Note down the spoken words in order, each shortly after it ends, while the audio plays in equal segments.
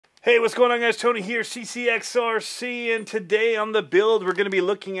Hey, what's going on, guys? Tony here, CCxRC, and today on the build we're going to be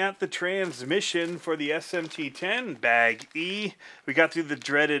looking at the transmission for the SMT10 bag E. We got through the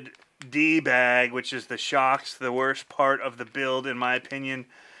dreaded D bag, which is the shocks, the worst part of the build in my opinion.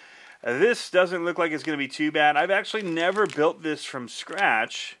 This doesn't look like it's going to be too bad. I've actually never built this from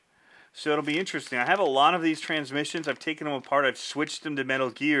scratch, so it'll be interesting. I have a lot of these transmissions. I've taken them apart, I've switched them to metal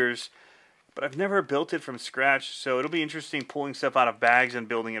gears, but I've never built it from scratch, so it'll be interesting pulling stuff out of bags and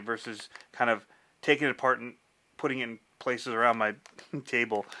building it versus kind of taking it apart and putting it in places around my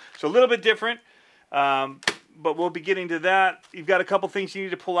table. So a little bit different, but we'll be getting to that. You've got a couple things you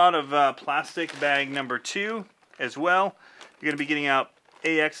need to pull out of plastic bag number 2 as well. You're going to be getting out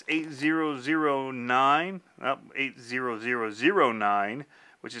AX8009, 80009,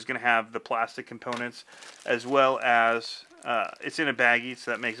 which is going to have the plastic components, as well as it's in a baggie, so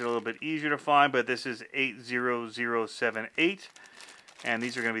that makes it a little bit easier to find, but this is 80078, and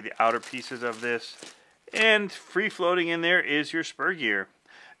these are going to be the outer pieces of this. And free floating in there is your spur gear.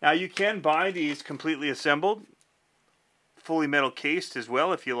 Now you can buy these completely assembled, fully metal cased as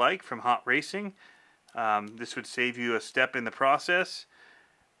well if you like, from Hot Racing. This would save you a step in the process.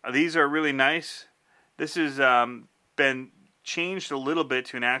 These are really nice. This has been changed a little bit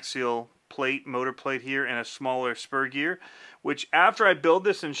to an axial plate, motor plate here, and a smaller spur gear, which after I build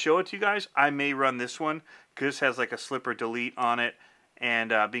this and show it to you guys, I may run this one, because this has like a slipper delete on it,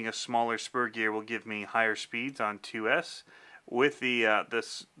 and being a smaller spur gear will give me higher speeds on 2S with the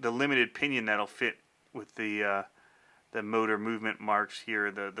limited pinion that'll fit with the motor movement marks here,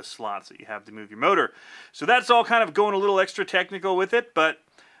 the slots that you have to move your motor. So that's all kind of going a little extra technical with it, but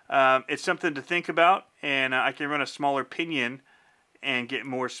it's something to think about, and I can run a smaller pinion and get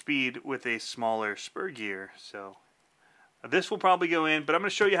more speed with a smaller spur gear. So this will probably go in, but I'm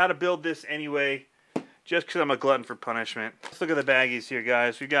going to show you how to build this anyway, just because I'm a glutton for punishment. Let's look at the baggies here,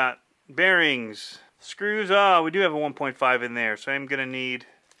 guys. We've got bearings, screws. We do have a 1.5 in there, so I'm going to need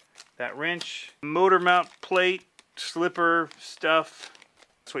that wrench, motor mount plate, slipper stuff.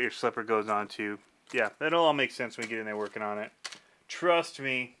 That's what your slipper goes on to. Yeah, that'll all make sense when we get in there working on it. Trust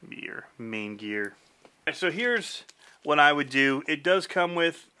me, your main gear. So here's what I would do. It does come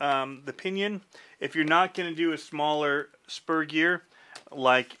with the pinion. If you're not going to do a smaller spur gear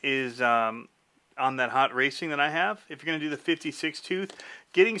like is on that Hot Racing that I have, if you're going to do the 56 tooth,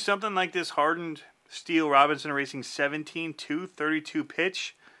 getting something like this hardened steel Robinson Racing 17 tooth 32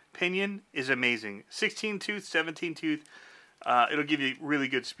 pitch pinion is amazing. 16 tooth, 17 tooth, it'll give you really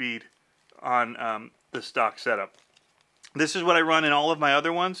good speed on the stock setup. This is what I run in all of my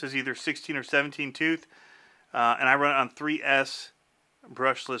other ones, is either 16 or 17 tooth, and I run it on 3S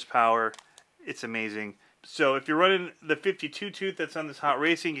brushless power. It's amazing. So if you're running the 52 tooth that's on this Hot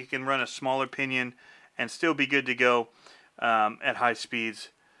Racing, you can run a smaller pinion and still be good to go at high speeds,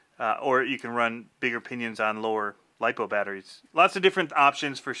 or you can run bigger pinions on lower LiPo batteries. Lots of different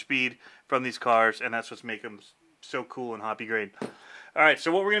options for speed from these cars, and that's what's making them so cool and hobby grade. All right,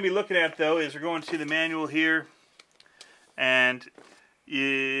 so what we're going to be looking at though is we're going to the manual here. And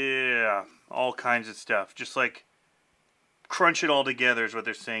yeah, all kinds of stuff. Just like crunch it all together is what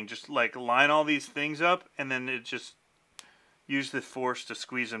they're saying. Just like line all these things up and then it just use the force to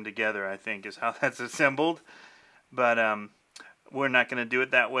squeeze them together, I think is how that's assembled. But we're not going to do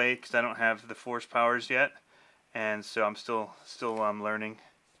it that way because I don't have the force powers yet. And so I'm still learning.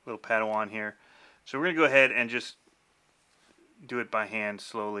 A little Padawan here. So we're going to go ahead and just do it by hand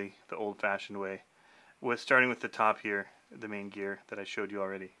slowly, the old-fashioned way. Starting with the top here, the main gear that I showed you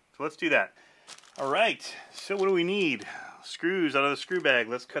already. So let's do that. Alright, so what do we need? Screws out of the screw bag.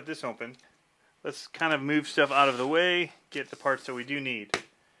 Let's cut this open. Let's kind of move stuff out of the way, get the parts that we do need.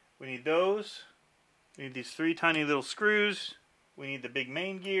 We need those. We need these 3 tiny little screws. We need the big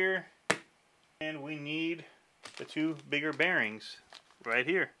main gear. And we need the 2 bigger bearings right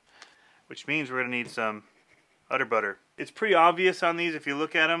here. Which means we're going to need some udder butter. It's pretty obvious on these if you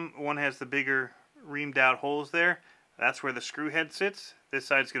look at them. One has the bigger reamed out holes there. That's where the screw head sits. This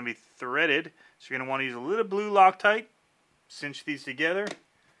side's going to be threaded, so you're going to want to use a little blue Loctite. Cinch these together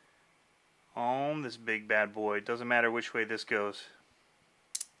on this big bad boy. It doesn't matter which way this goes.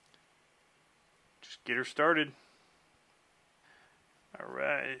 Just get her started.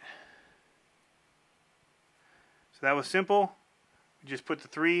 Alright. So that was simple. You just put the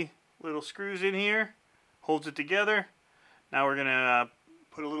 3 little screws in here. Holds it together. Now we're going to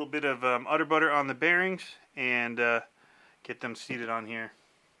put a little bit of udder butter on the bearings and get them seated on here.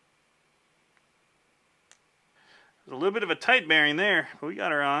 There's a little bit of a tight bearing there, but we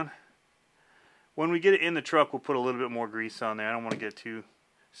got her on. When we get it in the truck, we'll put a little bit more grease on there. I don't want to get too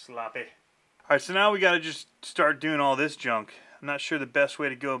sloppy. Alright, so now we got to just start doing all this junk. I'm not sure the best way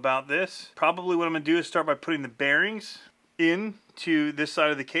to go about this. Probably what I'm going to do is start by putting the bearings into this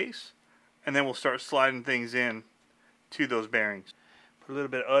side of the case, and then we'll start sliding things in to those bearings. Put a little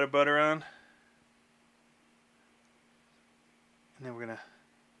bit of udder butter on, and then we're going to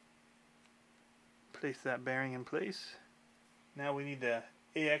place that bearing in place. Now we need the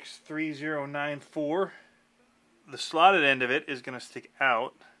AX3094. The slotted end of it is going to stick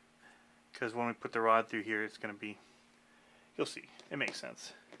out, because when we put the rod through here, it's going to be, you'll see, it makes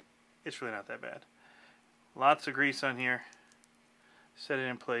sense. It's really not that bad. Lots of grease on here. Set it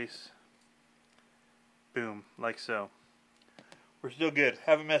in place. Boom, like so. We're still good,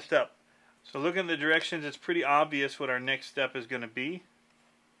 haven't messed up. So looking at the directions, it's pretty obvious what our next step is going to be.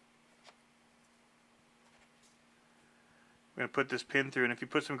 We're going to put this pin through, and if you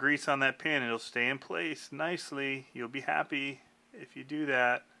put some grease on that pin, it'll stay in place nicely. You'll be happy if you do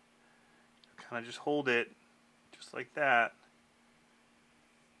that. Kind of just hold it, just like that.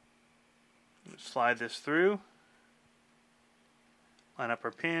 Slide this through. Line up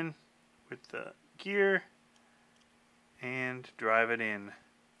our pin with the gear and drive it in.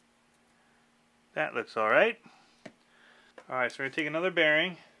 That looks alright. Alright, so we're going to take another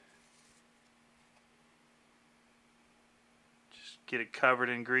bearing. Get it covered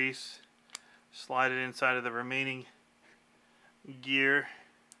in grease, slide it inside of the remaining gear.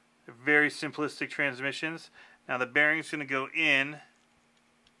 They're very simplistic transmissions. Now the bearing's going to go in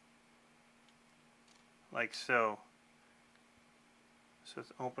like so. So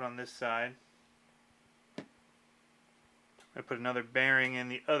it's open on this side. I put another bearing in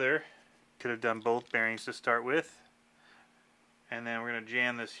the other. Could have done both bearings to start with. And then we're going to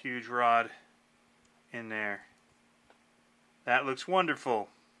jam this huge rod in there. That looks wonderful.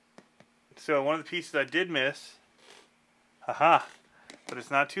 So one of the pieces I did miss, haha, but it's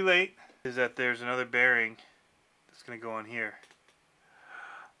not too late, is that there's another bearing that's going to go on here.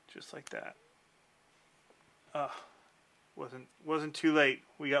 Just like that. Wasn't too late.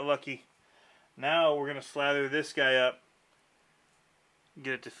 We got lucky. Now we're going to slather this guy up.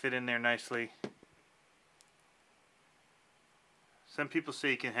 Get it to fit in there nicely. Some people say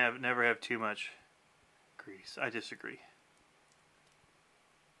you can never have too much grease. I disagree.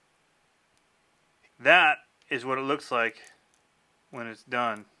 That is what it looks like when it's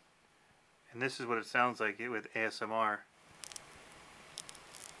done. And this is what it sounds like with ASMR.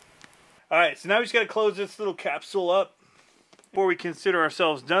 Alright, so now we just got to close this little capsule up. Before we consider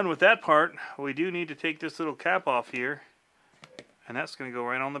ourselves done with that part, we do need to take this little cap off here. And that's going to go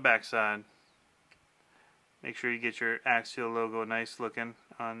right on the back side. Make sure you get your Axial logo nice looking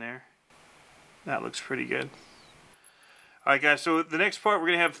on there. That looks pretty good. Alright guys, so the next part we're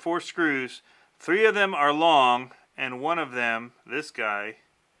going to have 4 screws. 3 of them are long, and one of them, this guy,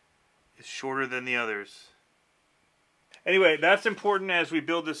 is shorter than the others. Anyway, that's important as we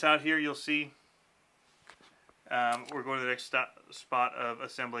build this out here. You'll see we're going to the next spot of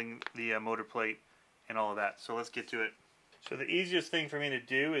assembling the motor plate and all of that. So let's get to it. So the easiest thing for me to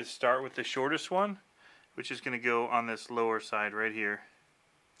do is start with the shortest one, which is going to go on this lower side right here.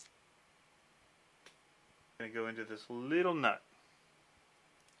 I'm going to go into this little nut,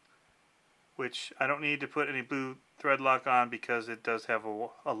 which I don't need to put any blue thread lock on because it does have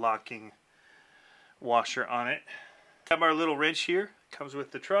a locking washer on it. We have our little wrench here, comes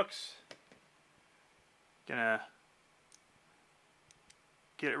with the trucks. Gonna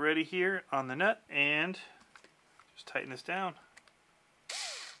get it ready here on the nut and just tighten this down.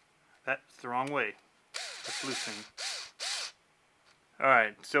 That's the wrong way. That's loosening.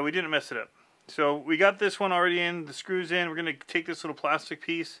 Alright, so we didn't mess it up. So we got this one already in, the screws in. We're going to take this little plastic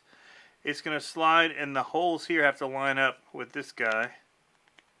piece. It's going to slide, and the holes here have to line up with this guy.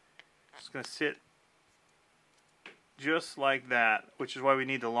 It's going to sit just like that, which is why we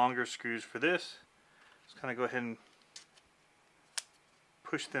need the longer screws for this. Just kind of go ahead and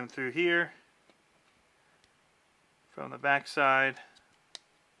push them through here from the back side,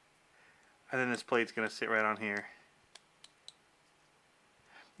 and then this plate's going to sit right on here.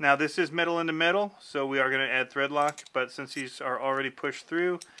 Now this is metal into metal, so we are going to add thread lock, but since these are already pushed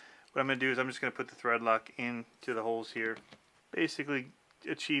through, what I'm going to do is I'm just going to put the thread lock into the holes here. Basically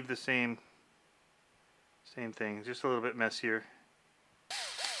achieve the same thing, just a little bit messier.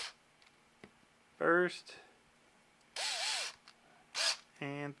 First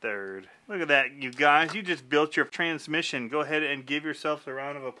and third. Look at that, you guys. You just built your transmission. Go ahead and give yourself a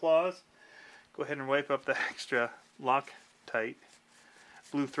round of applause. Go ahead and wipe up the extra Loctite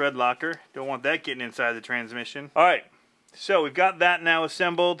blue thread locker. Don't want that getting inside the transmission. Alright, so we've got that now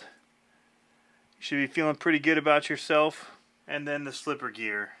assembled. You should be feeling pretty good about yourself. And then the slipper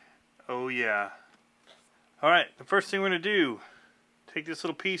gear. Oh yeah. Alright, the first thing we're going to do take this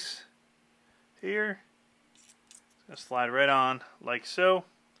little piece here, it's going to slide right on like so.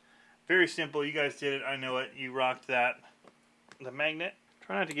 Very simple. You guys did it. I know it. You rocked that. The magnet.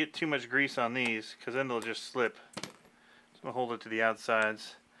 Try not to get too much grease on these because then they'll just slip. So I'm going to hold it to the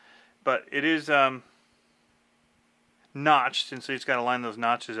outsides. But it is notched, and so you just got to line those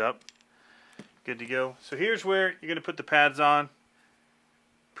notches up. Good to go. So here's where you're going to put the pads on.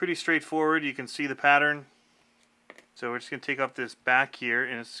 Pretty straightforward. You can see the pattern. So we're just going to take off this back here,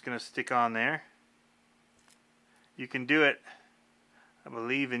 and it's going to stick on there. You can do it. I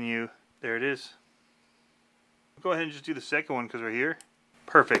believe in you. There it is. Go ahead and just do the second one because we're here.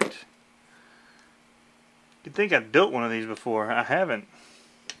 Perfect. You'd think I'd built one of these before. I haven't.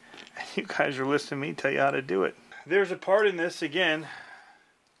 You guys are listening to me tell you how to do it. There's a part in this again,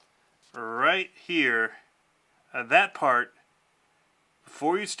 right here. That part,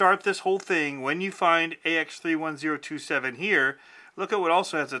 before you start this whole thing, when you find AX31027 here, look at what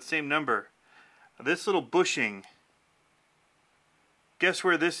also has that same number. This little bushing. Guess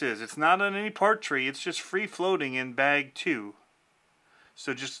where this is? It's not on any part tree. It's just free floating in bag 2.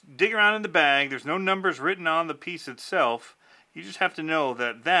 So just dig around in the bag. There's no numbers written on the piece itself. You just have to know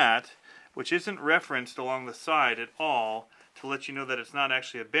that that, which isn't referenced along the side at all, to let you know that it's not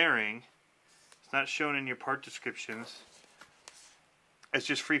actually a bearing. It's not shown in your part descriptions. It's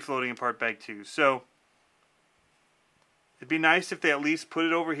just free floating in part bag 2. So it'd be nice if they at least put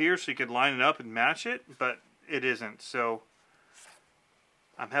it over here so you could line it up and match it, but it isn't. So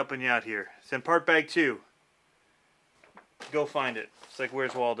I'm helping you out here. It's in part bag 2. Go find it. It's like,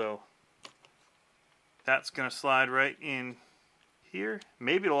 where's Waldo? That's going to slide right in here.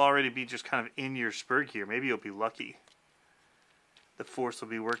 Maybe it'll already be just kind of in your spur gear. Maybe you'll be lucky. The force will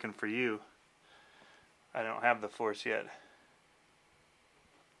be working for you. I don't have the force yet.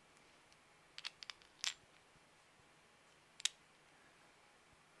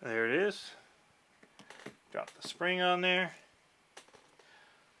 There it is. Drop the spring on there.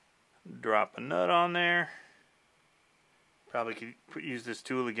 Drop a nut on there. Probably could use this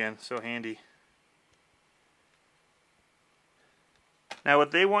tool again, so handy. Now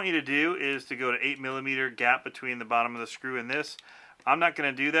what they want you to do is to go to 8mm gap between the bottom of the screw and this. I'm not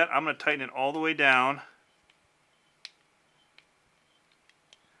going to do that. I'm going to tighten it all the way down.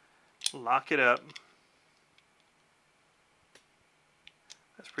 Lock it up.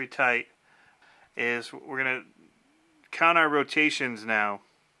 That's pretty tight. We're going to count our rotations now.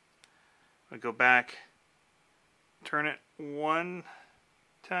 I'll go back, turn it one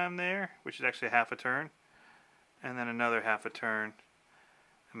time there, which is actually half a turn, and then another half a turn.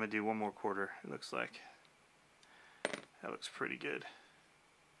 I'm going to do one more quarter, it looks like. That looks pretty good.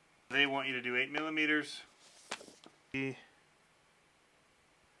 They want you to do 8mm.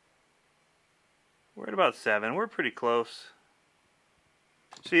 We're at about 7. We're pretty close.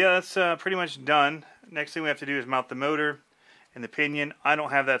 So yeah, that's pretty much done. Next thing we have to do is mount the motor and the pinion. I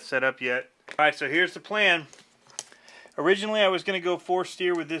don't have that set up yet. Alright, so here's the plan. Originally I was going to go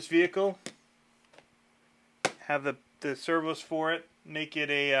 4-steer with this vehicle. Have the servos for it. Make it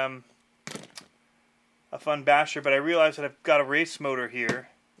a fun basher, but I realized that I've got a race motor here.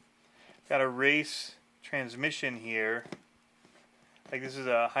 Got a race transmission here. Like, this is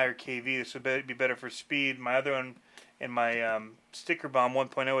a higher kV. This would be better for speed. My other one in my sticker bomb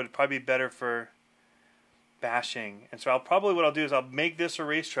 1.0 would probably be better for bashing. And so what I'll do is I'll make this a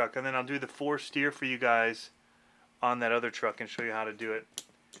race truck, and then I'll do the 4-steer for you guys on that other truck and show you how to do it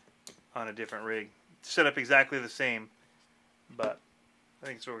on a different rig. Set up exactly the same, but I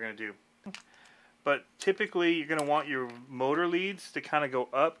think that's what we're going to do. But typically you're going to want your motor leads to kind of go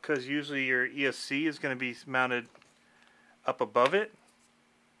up, because usually your ESC is going to be mounted up above it.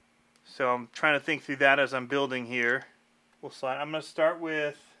 So I'm trying to think through that as I'm building here. We'll slide. I'm going to start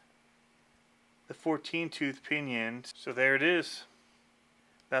with the 14-tooth pinion. So there it is.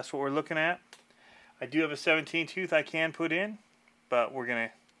 That's what we're looking at. I do have a 17-tooth I can put in, but we're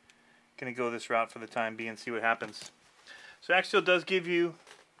gonna go this route for the time being and see what happens. So Axial does give you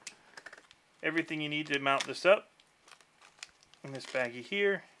everything you need to mount this up in this baggie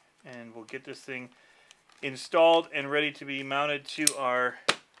here, and we'll get this thing installed and ready to be mounted to our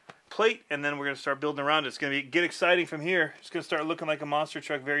plate, and then we're going to start building around it. It's going to get exciting from here. It's going to start looking like a monster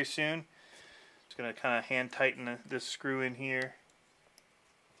truck very soon. It's going to kind of hand tighten this screw in here.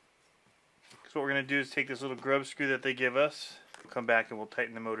 So what we're going to do is take this little grub screw that they give us. We'll come back and we'll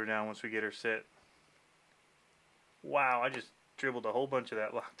tighten the motor down once we get her set. Wow, I just dribbled a whole bunch of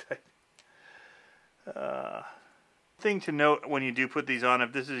that Loctite. Thing to note when you do put these on,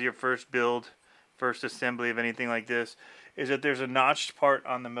 if this is your first build, first assembly of anything like this, is that there's a notched part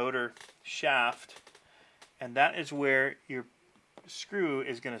on the motor shaft, and that is where your screw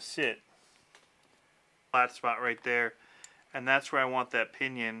is going to sit. Flat spot right there. And that's where I want that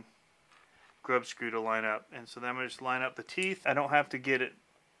pinion grub screw to line up. And so then I'm going to just line up the teeth. I don't have to get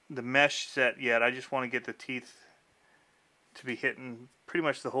the mesh set yet. I just want to get the teeth to be hitting pretty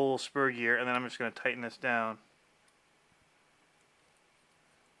much the whole spur gear. And then I'm just going to tighten this down.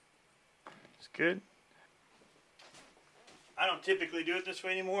 It's good. I don't typically do it this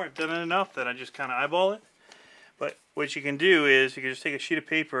way anymore. I've done it enough that I just kind of eyeball it. But what you can do is you can just take a sheet of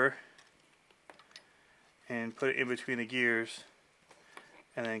paper and put it in between the gears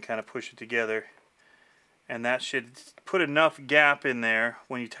and then kind of push it together. And that should put enough gap in there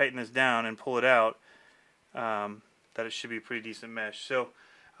when you tighten this down and pull it out that it should be a pretty decent mesh. So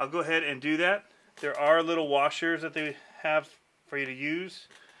I'll go ahead and do that. There are little washers that they have for you to use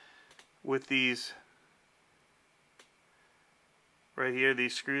with these right here,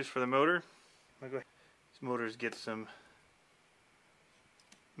 these screws for the motor. These motors get some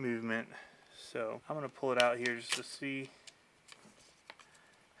movement, so I'm going to pull it out here just to see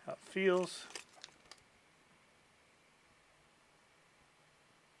how it feels.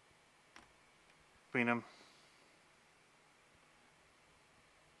 Between them.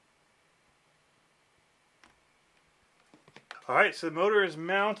 Alright, so the motor is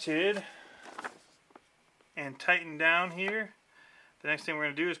mounted and tightened down here. The next thing we're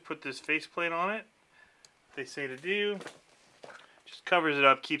going to do is put this faceplate on it. They say to do. Just covers it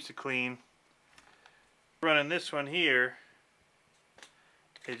up, keeps it clean. Running this one here,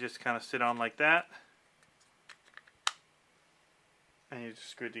 they just kind of sit on like that. And you just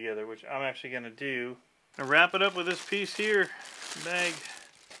screw it together, which I'm actually going to do. I'm going to wrap it up with this piece here, bag,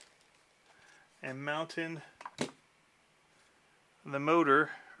 and mounting the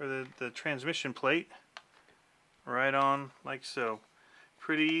motor, or the transmission plate, right on like so.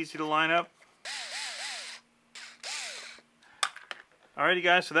 Pretty easy to line up. Alrighty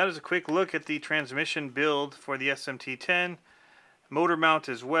guys, so that is a quick look at the transmission build for the SMT10. Motor mount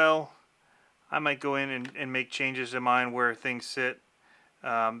as well. I might go in and make changes in mine where things sit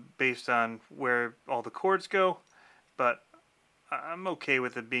based on where all the cords go, but I'm okay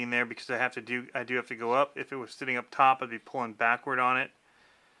with it being there because I do have to go up. If it was sitting up top, I'd be pulling backward on it.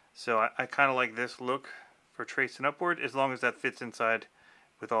 So I kind of like this look for tracing upward, as long as that fits inside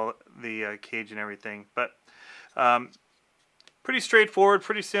with all the cage and everything. But pretty straightforward,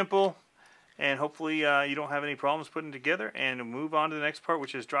 pretty simple, and hopefully you don't have any problems putting it together. And we'll move on to the next part,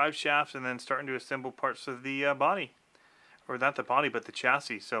 which is drive shafts, and then starting to assemble parts of the body. Or not the body, but the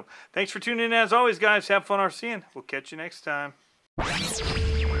chassis. So thanks for tuning in as always, guys. Have fun RCing. We'll catch you next time.